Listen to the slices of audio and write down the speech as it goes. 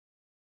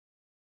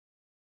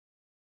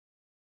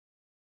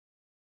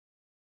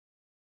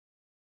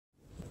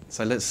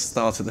So let's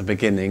start at the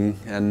beginning,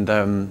 and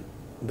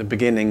the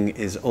beginning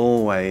is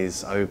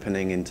always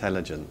opening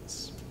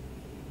intelligence.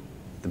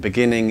 The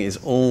beginning is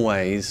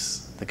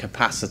always the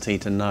capacity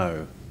to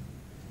know.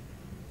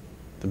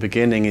 The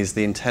beginning is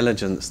the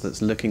intelligence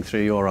that's looking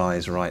through your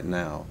eyes right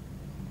now.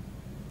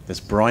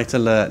 This bright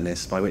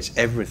alertness by which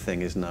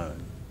everything is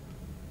known.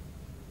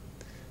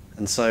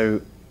 And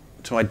so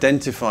to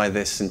identify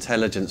this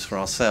intelligence for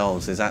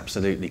ourselves is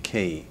absolutely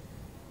key.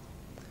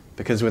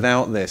 Because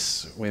without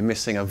this, we're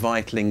missing a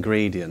vital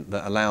ingredient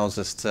that allows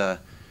us to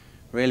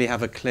really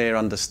have a clear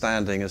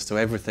understanding as to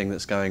everything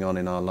that's going on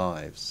in our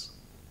lives.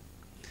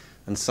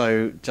 And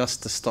so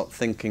just to stop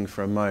thinking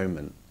for a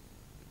moment,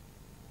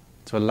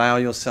 to allow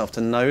yourself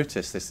to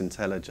notice this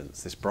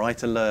intelligence, this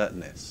bright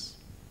alertness,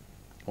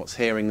 what's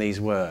hearing these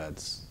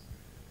words,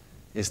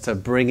 is to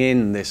bring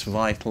in this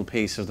vital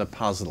piece of the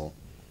puzzle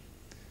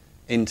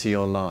into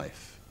your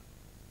life.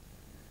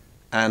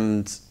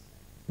 And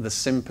the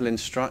simple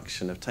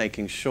instruction of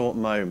taking short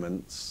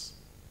moments,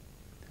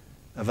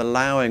 of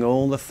allowing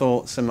all the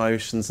thoughts,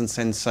 emotions and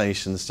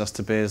sensations just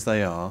to be as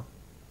they are,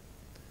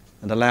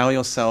 and allow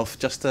yourself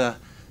just a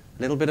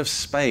little bit of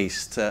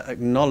space to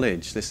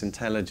acknowledge this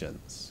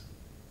intelligence.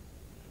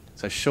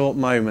 So short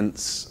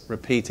moments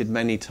repeated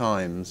many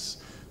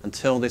times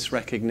until this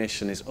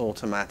recognition is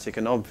automatic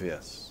and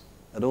obvious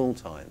at all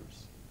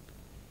times.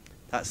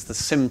 That's the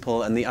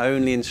simple and the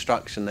only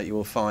instruction that you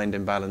will find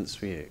in Balance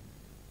for You.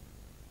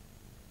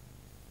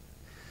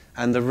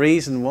 And the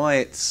reason why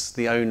it's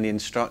the only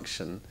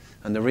instruction,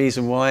 and the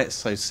reason why it's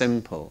so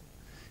simple,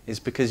 is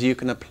because you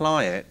can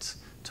apply it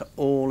to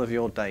all of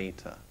your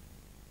data.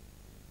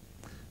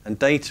 And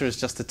data is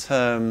just a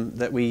term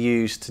that we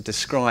use to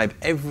describe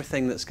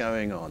everything that's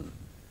going on.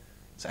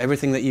 So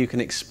everything that you can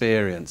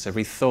experience,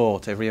 every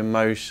thought, every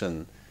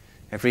emotion,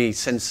 every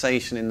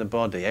sensation in the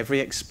body, every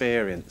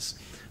experience,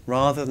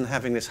 rather than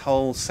having this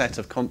whole set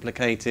of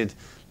complicated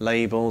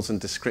labels and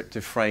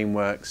descriptive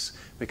frameworks,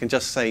 we can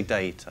just say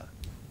data.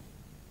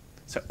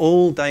 So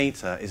all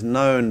data is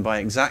known by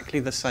exactly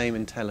the same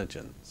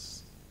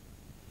intelligence.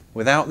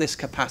 Without this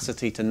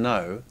capacity to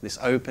know, this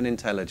open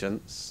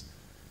intelligence,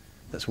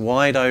 that's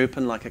wide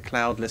open like a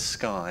cloudless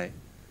sky,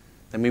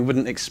 then we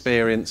wouldn't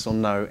experience or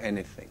know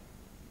anything.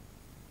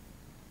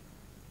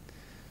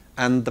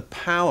 And the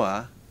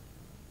power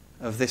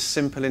of this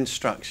simple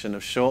instruction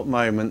of short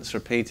moments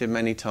repeated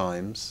many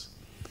times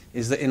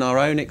is that in our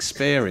own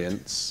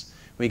experience,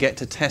 we get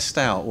to test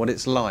out what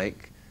it's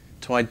like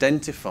to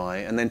identify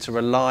and then to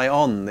rely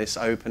on this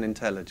open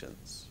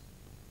intelligence.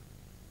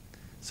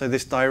 So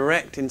this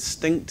direct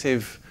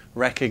instinctive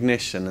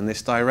recognition and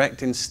this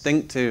direct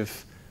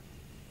instinctive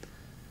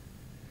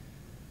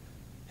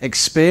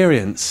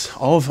experience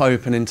of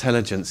open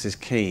intelligence is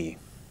key.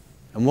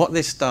 And what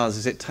this does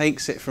is it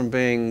takes it from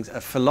being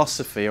a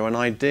philosophy or an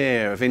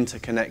idea of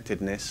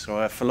interconnectedness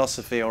or a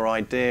philosophy or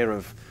idea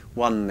of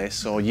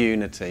oneness or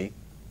unity,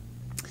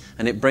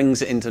 and it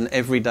brings it into an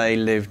everyday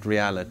lived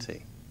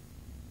reality.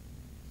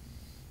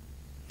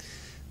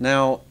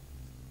 Now,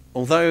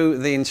 although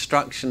the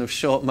instruction of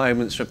short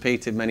moments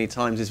repeated many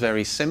times is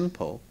very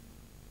simple,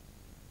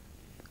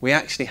 we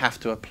actually have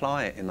to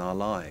apply it in our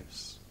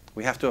lives.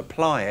 We have to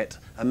apply it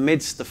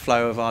amidst the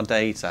flow of our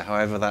data,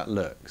 however that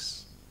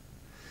looks.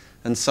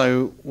 And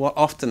so what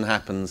often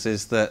happens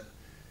is that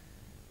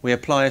we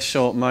apply a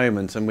short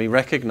moment and we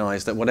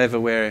recognize that whatever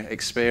we're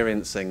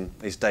experiencing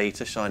is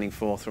data shining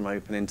forth from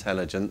open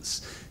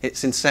intelligence.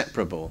 It's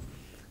inseparable.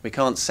 We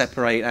can't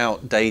separate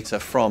out data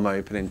from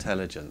open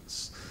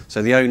intelligence.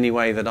 So the only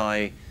way that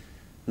I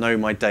know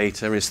my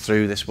data is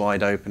through this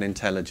wide open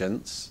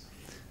intelligence.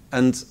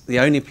 And the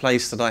only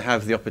place that I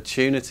have the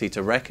opportunity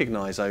to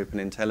recognize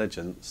open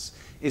intelligence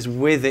is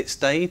with its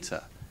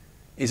data,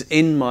 is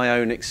in my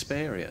own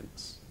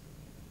experience.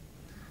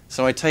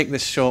 So I take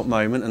this short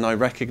moment and I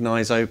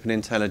recognize open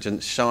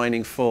intelligence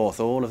shining forth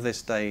all of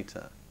this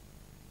data.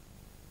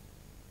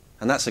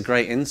 And that's a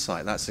great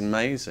insight, that's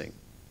amazing.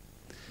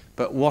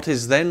 But what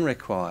is then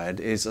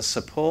required is a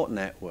support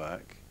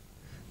network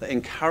that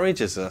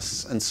encourages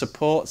us and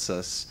supports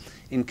us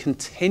in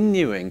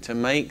continuing to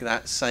make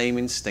that same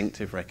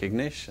instinctive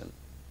recognition.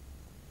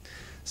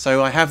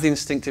 So I have the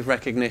instinctive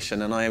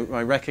recognition and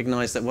I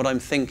recognize that what I'm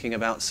thinking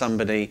about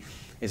somebody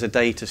is a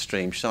data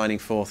stream shining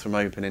forth from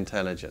open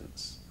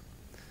intelligence.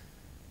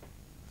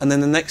 And then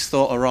the next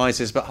thought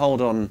arises, but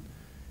hold on,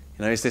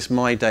 is this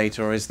my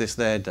data or is this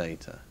their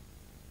data?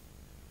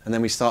 And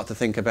then we start to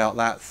think about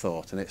that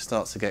thought and it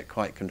starts to get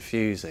quite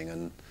confusing,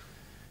 and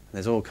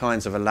there's all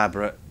kinds of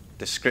elaborate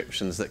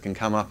descriptions that can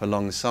come up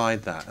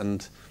alongside that,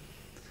 and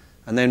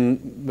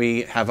then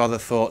we have other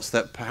thoughts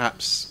that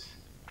perhaps,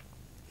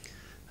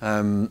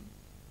 well,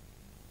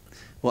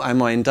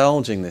 am I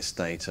indulging this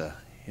data?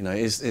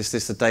 Is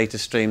this a data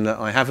stream that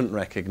I haven't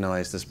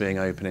recognized as being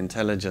open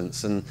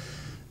intelligence? And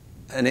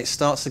it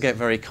starts to get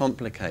very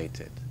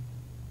complicated.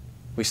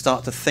 We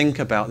start to think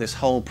about this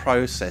whole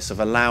process of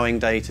allowing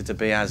data to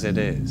be as it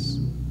is.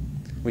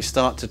 We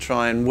start to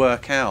try and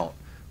work out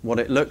what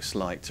it looks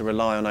like to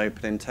rely on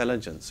open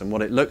intelligence and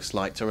what it looks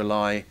like to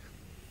rely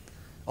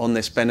on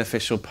this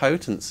beneficial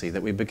potency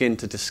that we begin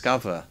to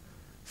discover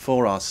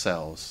for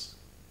ourselves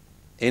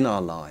in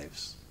our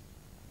lives.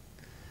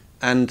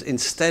 And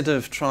instead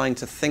of trying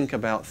to think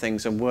about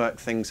things and work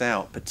things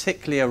out,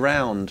 particularly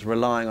around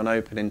relying on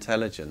open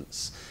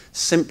intelligence,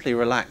 simply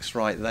relax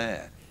right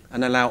there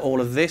and allow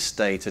all of this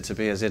data to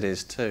be as it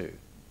is too.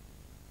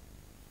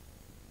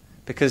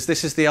 Because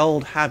this is the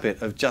old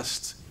habit of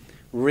just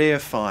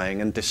reifying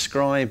and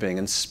describing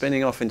and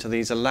spinning off into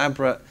these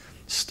elaborate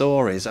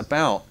stories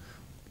about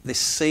this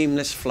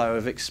seamless flow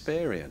of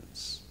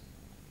experience.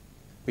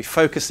 We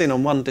focus in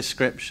on one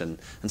description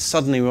and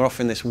suddenly we're off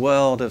in this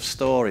world of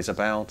stories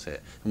about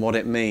it and what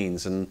it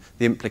means and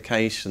the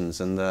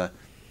implications and the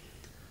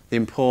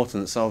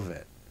importance of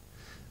it.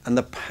 And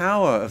the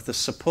power of the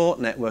support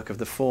network of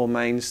the four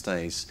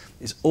mainstays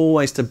is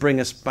always to bring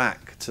us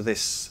back to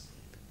this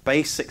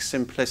basic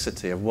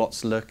simplicity of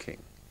what's looking.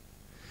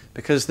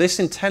 Because this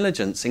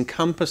intelligence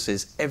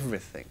encompasses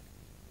everything.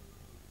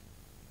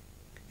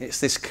 It's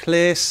this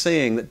clear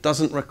seeing that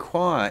doesn't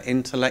require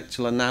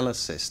intellectual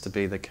analysis to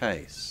be the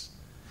case.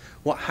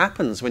 What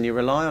happens when you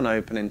rely on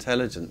open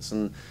intelligence,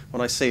 and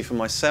what I see for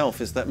myself,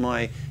 is that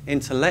my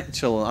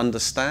intellectual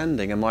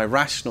understanding and my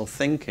rational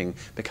thinking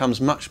becomes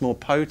much more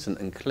potent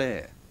and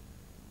clear.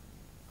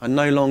 I'm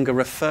no longer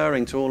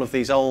referring to all of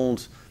these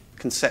old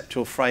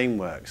conceptual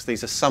frameworks,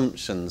 these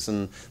assumptions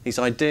and these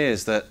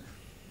ideas that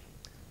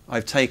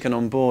I've taken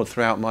on board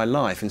throughout my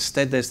life.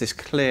 Instead, there's this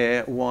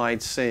clear,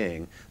 wide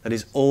seeing that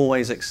is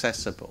always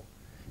accessible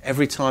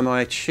every time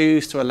I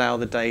choose to allow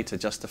the data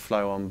just to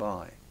flow on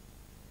by.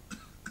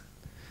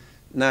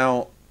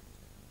 Now,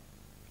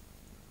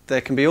 there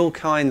can be all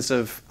kinds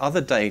of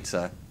other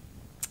data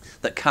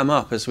that come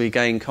up as we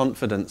gain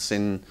confidence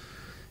in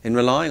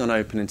relying on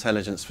open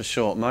intelligence for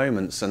short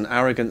moments, and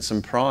arrogance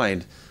and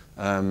pride,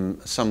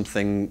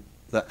 something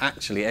that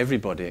actually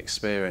everybody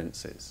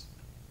experiences.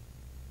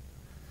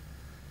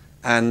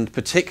 And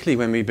particularly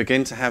when we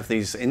begin to have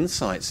these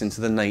insights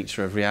into the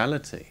nature of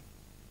reality.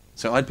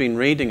 So I'd been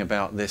reading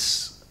about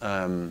this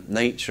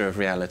nature of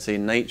reality,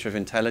 nature of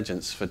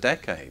intelligence for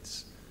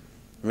decades,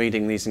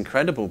 reading these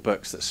incredible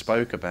books that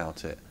spoke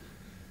about it.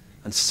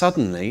 And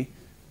suddenly,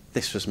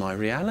 this was my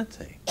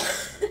reality.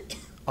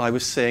 I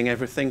was seeing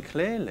everything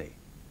clearly.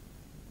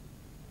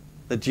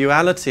 The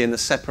duality and the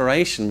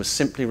separation was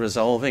simply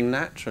resolving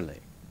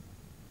naturally.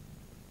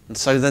 And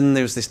so then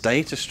there was this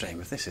data stream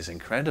of, this is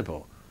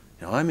incredible.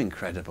 You know, I'm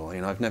incredible.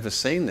 You know, I've never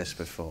seen this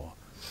before.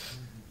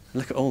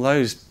 Look at all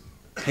those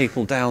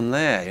people down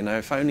there. You know,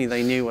 if only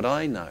they knew what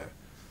I know.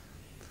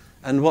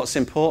 And what's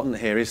important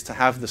here is to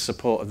have the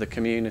support of the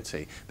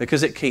community,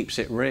 because it keeps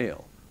it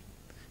real.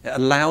 It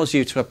allows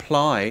you to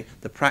apply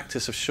the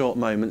practice of short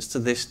moments to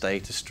this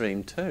data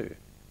stream too.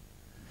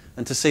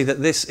 And to see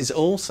that this is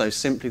also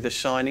simply the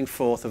shining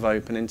forth of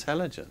open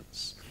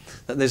intelligence.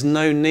 That there's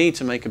no need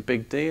to make a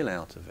big deal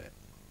out of it.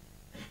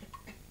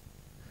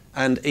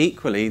 And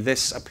equally,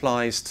 this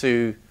applies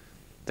to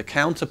the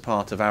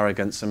counterpart of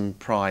arrogance and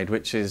pride,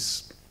 which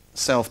is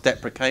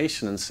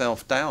self-deprecation and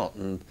self-doubt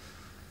and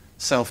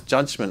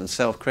self-judgment and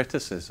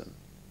self-criticism.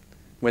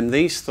 When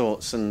these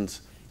thoughts and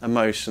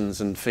emotions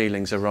and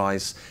feelings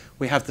arise,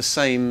 we have the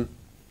same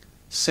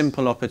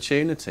simple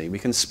opportunity. We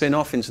can spin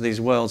off into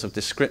these worlds of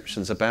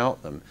descriptions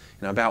about them,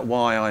 you know, about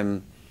why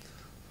I'm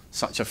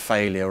such a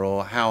failure,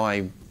 or how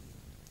I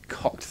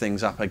cocked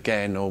things up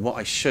again, or what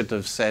I should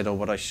have said or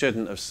what I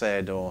shouldn't have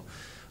said, or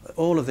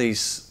all of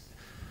these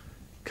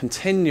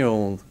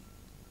continual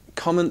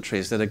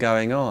commentaries that are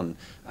going on.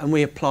 And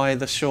we apply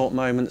the short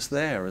moments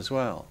there as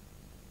well.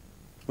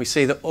 We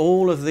see that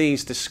all of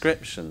these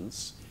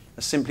descriptions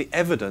are simply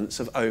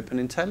evidence of open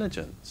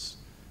intelligence.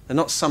 They're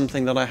not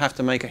something that I have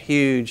to make a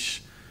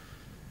huge,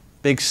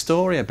 big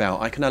story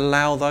about. I can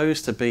allow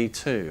those to be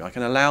too. I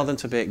can allow them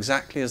to be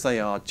exactly as they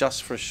are,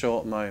 just for a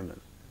short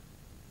moment.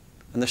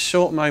 And the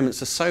short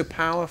moments are so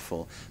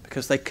powerful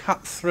because they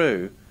cut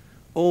through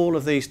all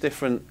of these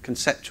different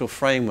conceptual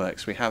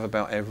frameworks we have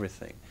about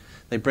everything.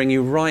 They bring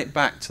you right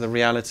back to the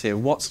reality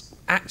of what's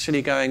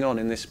actually going on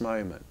in this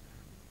moment.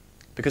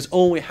 Because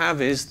all we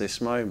have is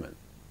this moment.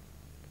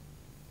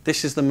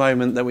 This is the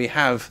moment that we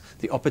have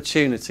the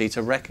opportunity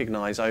to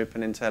recognize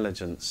open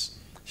intelligence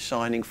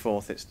shining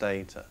forth its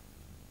data.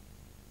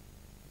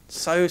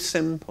 So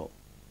simple.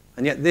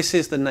 And yet this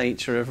is the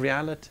nature of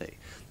reality.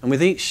 And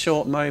with each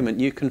short moment,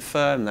 you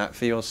confirm that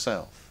for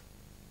yourself.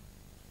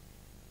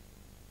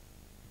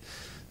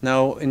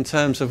 Now, in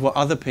terms of what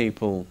other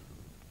people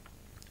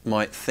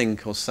might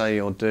think or say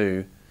or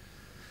do,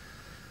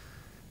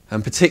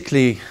 and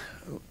particularly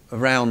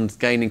around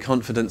gaining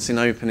confidence in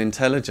open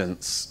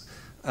intelligence,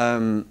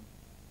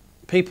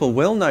 people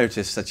will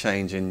notice a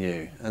change in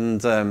you.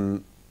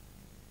 And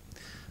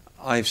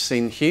I've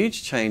seen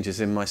huge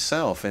changes in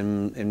myself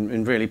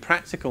in really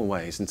practical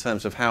ways, in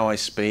terms of how I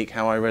speak,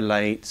 how I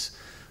relate,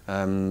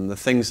 the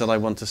things that I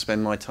want to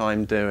spend my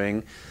time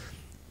doing.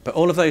 But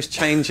all of those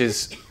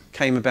changes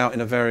came about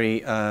in a very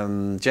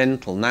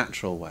gentle,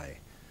 natural way.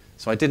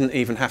 So I didn't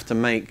even have to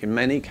make, in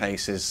many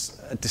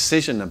cases, a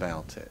decision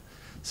about it.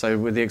 So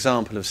with the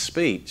example of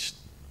speech,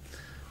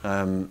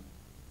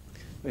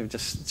 We were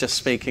just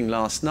speaking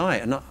last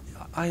night, and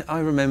I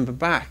remember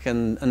back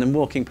and then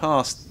walking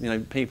past, you know,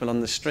 people on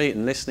the street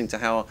and listening to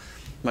how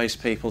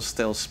most people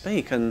still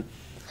speak, and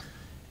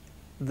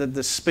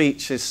the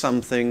speech is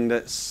something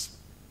that's,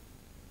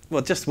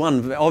 well, just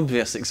one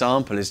obvious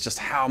example is just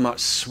how much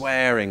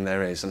swearing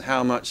there is, and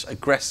how much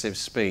aggressive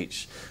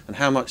speech, and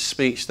how much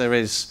speech there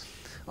is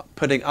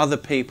putting other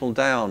people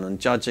down and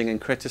judging and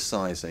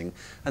criticising,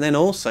 and then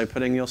also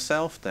putting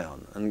yourself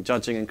down and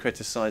judging and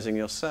criticising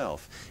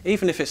yourself,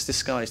 even if it's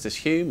disguised as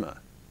humour.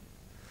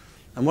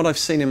 And what I've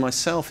seen in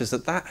myself is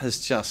that that has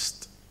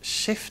just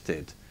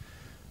shifted,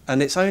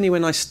 and it's only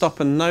when I stop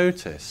and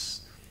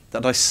notice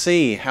that I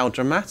see how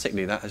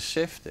dramatically that has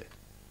shifted.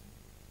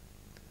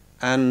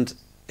 And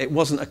it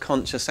wasn't a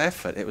conscious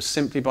effort, it was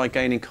simply by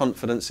gaining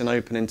confidence in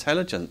open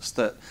intelligence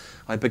that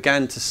I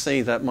began to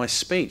see that my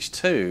speech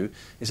too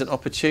is an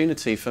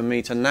opportunity for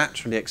me to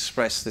naturally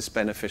express this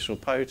beneficial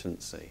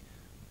potency.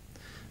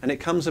 And it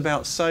comes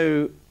about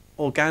so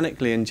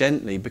organically and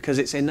gently because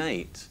it's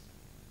innate.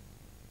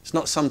 It's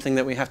not something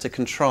that we have to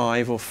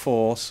contrive or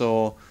force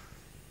or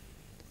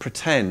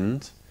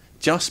pretend.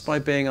 Just by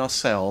being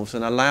ourselves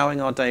and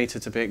allowing our data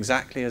to be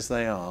exactly as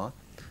they are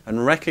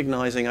and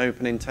recognising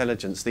open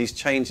intelligence, these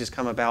changes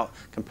come about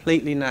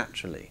completely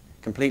naturally,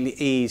 completely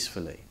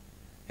easily,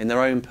 in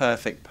their own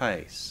perfect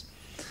pace.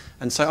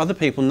 And so other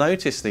people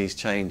notice these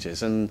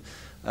changes, and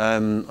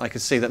I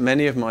could see that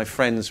many of my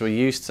friends were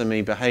used to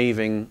me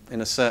behaving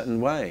in a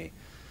certain way,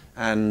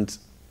 and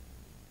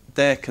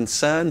their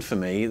concern for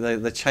me,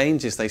 the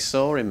changes they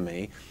saw in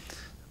me,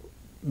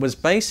 was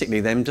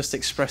basically them just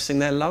expressing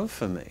their love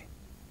for me.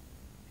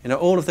 You know,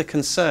 all of the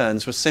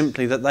concerns were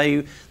simply that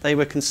they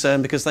were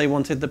concerned because they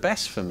wanted the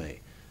best for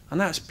me.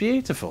 And that's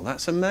beautiful,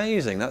 that's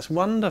amazing, that's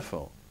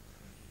wonderful.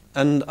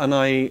 And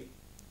I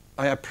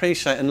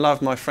appreciate and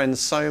love my friends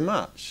so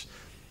much.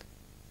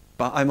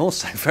 But I'm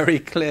also very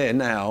clear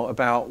now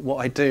about what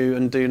I do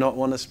and do not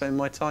want to spend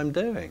my time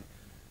doing.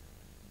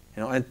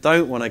 You know, I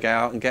don't want to go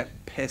out and get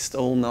pissed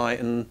all night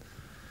and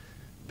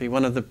be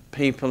one of the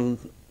people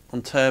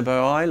on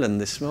Turbo Island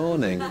this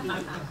morning.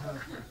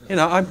 You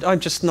know, I'm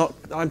just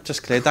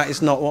clear that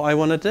is not what I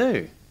want to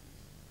do.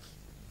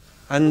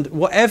 And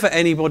whatever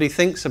anybody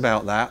thinks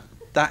about that,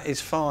 that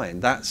is fine.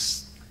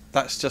 That's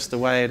just the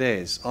way it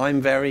is. I'm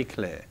very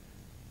clear.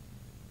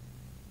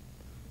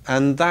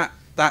 And that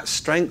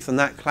strength and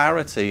that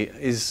clarity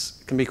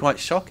can be quite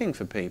shocking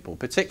for people,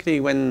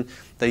 particularly when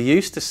they're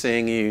used to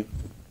seeing you.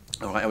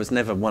 All right, I was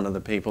never one of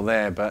the people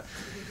there, but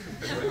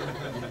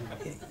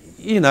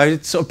you know,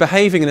 sort of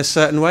behaving in a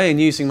certain way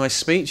and using my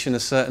speech in a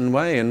certain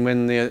way, and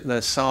when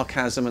the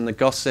sarcasm and the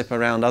gossip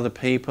around other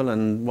people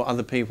and what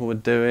other people were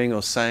doing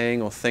or saying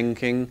or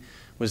thinking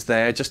was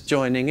there, just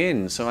joining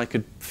in so I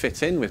could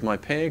fit in with my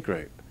peer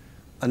group.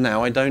 And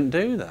now I don't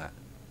do that.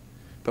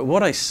 But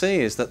what I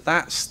see is that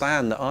that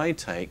stand that I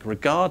take,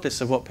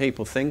 regardless of what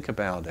people think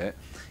about it,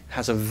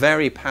 has a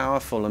very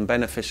powerful and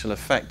beneficial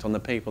effect on the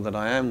people that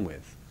I am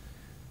with,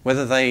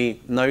 whether they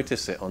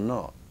notice it or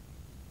not.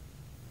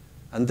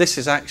 And this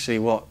is actually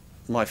what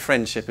my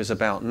friendship is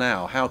about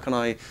now. How can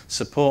I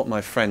support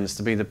my friends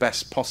to be the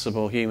best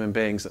possible human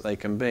beings that they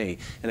can be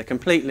in a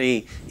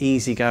completely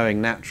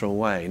easygoing, natural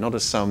way, not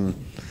as some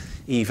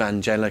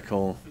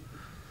evangelical,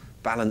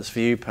 balanced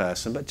view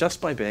person, but just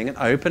by being an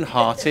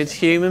open-hearted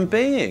human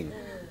being.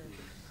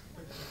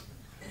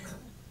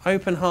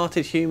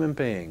 Open-hearted human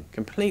being.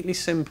 Completely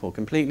simple,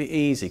 completely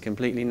easy,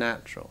 completely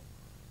natural.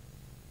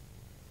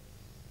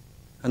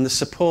 And the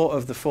support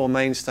of the four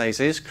mainstays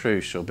is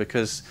crucial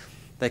because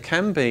there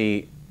can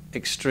be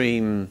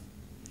extreme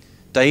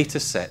data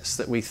sets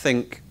that we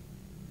think,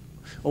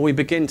 or we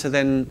begin to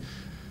then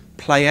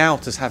play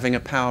out as having a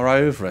power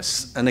over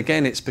us. And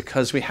again, it's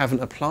because we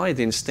haven't applied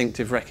the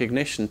instinctive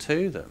recognition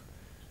to them.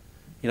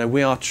 You know,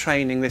 we are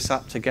training this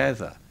up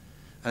together.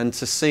 And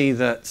to see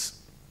that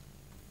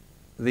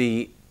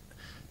the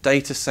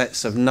data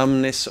sets of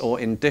numbness or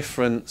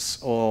indifference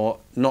or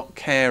not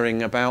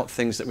caring about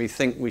things that we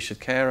think we should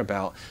care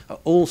about are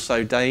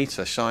also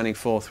data shining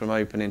forth from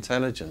open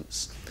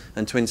intelligence,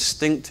 and to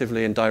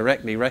instinctively and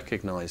directly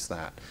recognize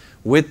that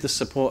with the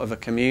support of a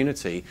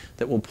community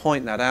that will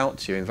point that out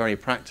to you in very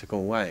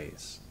practical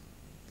ways.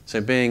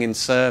 So being in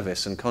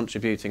service and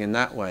contributing in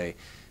that way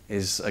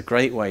is a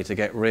great way to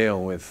get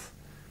real with,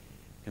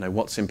 you know,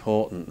 what's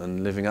important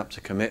and living up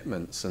to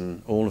commitments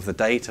and all of the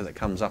data that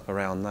comes up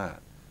around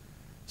that.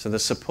 So the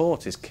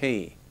support is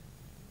key.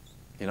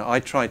 You know,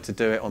 I tried to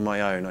do it on my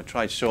own. I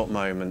tried short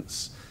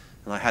moments,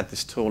 and I had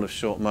this tool of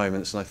short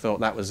moments, and I thought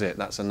that was it,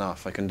 that's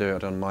enough, I can do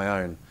it on my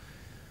own.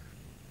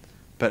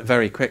 But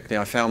very quickly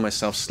I found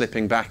myself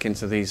slipping back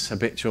into these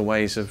habitual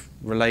ways of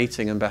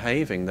relating and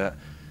behaving that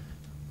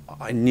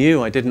I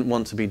knew I didn't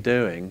want to be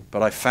doing,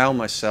 but I found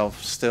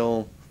myself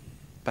still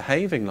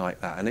behaving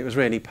like that, and it was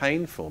really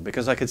painful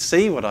because I could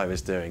see what I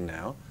was doing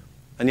now,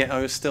 and yet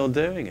I was still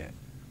doing it.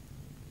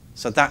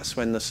 So that's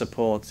when the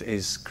support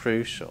is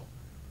crucial,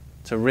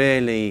 to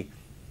really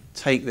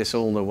take this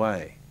all the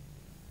way.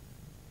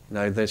 You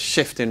know, the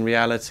shift in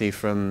reality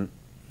from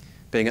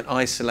being an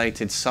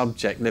isolated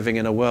subject living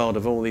in a world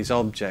of all these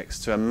objects,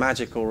 to a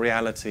magical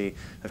reality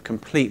of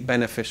complete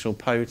beneficial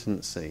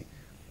potency,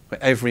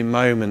 where every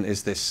moment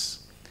is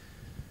this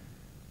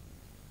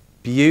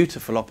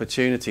beautiful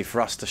opportunity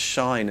for us to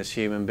shine as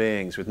human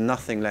beings with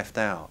nothing left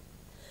out.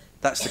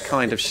 That's the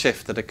kind of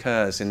shift that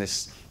occurs in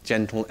this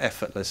gentle,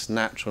 effortless,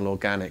 natural,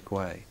 organic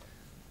way.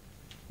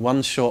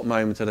 One short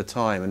moment at a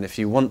time, and if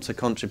you want to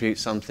contribute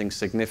something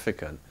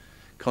significant,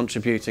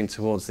 contributing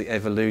towards the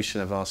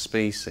evolution of our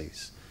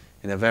species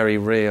in a very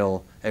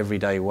real,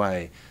 everyday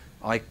way,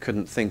 I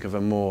couldn't think of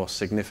a more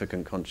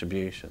significant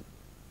contribution.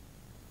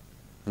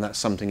 And that's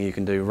something you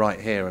can do right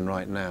here and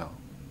right now.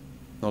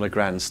 Not a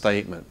grand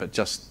statement, but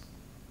just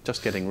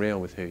getting real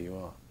with who you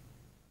are.